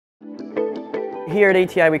Here at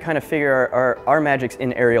ATI, we kind of figure our magic's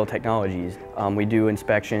in aerial technologies. We do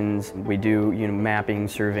inspections, we do mapping,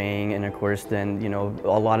 surveying, and of course then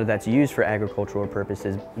a lot of that's used for agricultural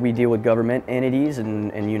purposes. We deal with government entities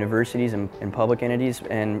and universities and public entities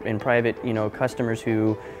and private customers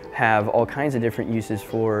who have all kinds of different uses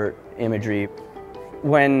for imagery.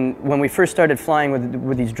 When we first started flying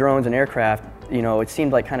with these drones and aircraft, it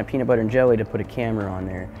seemed like kind of peanut butter and jelly to put a camera on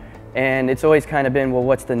there. And it's always kind of been, well,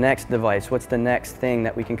 what's the next device? What's the next thing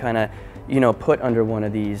that we can kind of, put under one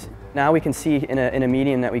of these? Now we can see in a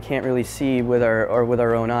medium that we can't really see with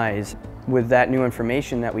our own eyes. With that new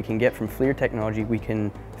information that we can get from FLIR technology, we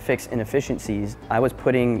can fix inefficiencies. I was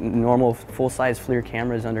putting normal full-size FLIR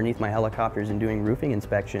cameras underneath my helicopters and doing roofing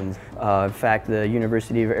inspections. In fact, the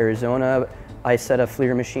University of Arizona, I set a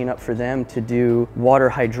FLIR machine up for them to do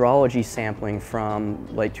water hydrology sampling from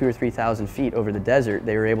like 2,000 or 3,000 feet over the desert.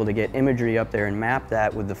 They were able to get imagery up there and map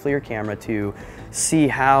that with the FLIR camera to see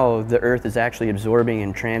how the earth is actually absorbing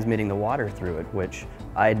and transmitting the water through it, which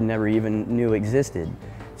I'd never even knew existed.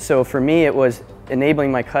 So for me, it was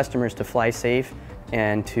enabling my customers to fly safe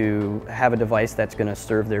and to have a device that's going to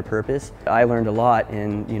serve their purpose. I learned a lot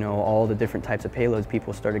in all the different types of payloads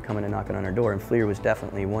people started coming and knocking on our door, and FLIR was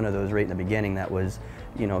definitely one of those right in the beginning that was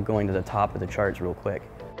going to the top of the charts real quick.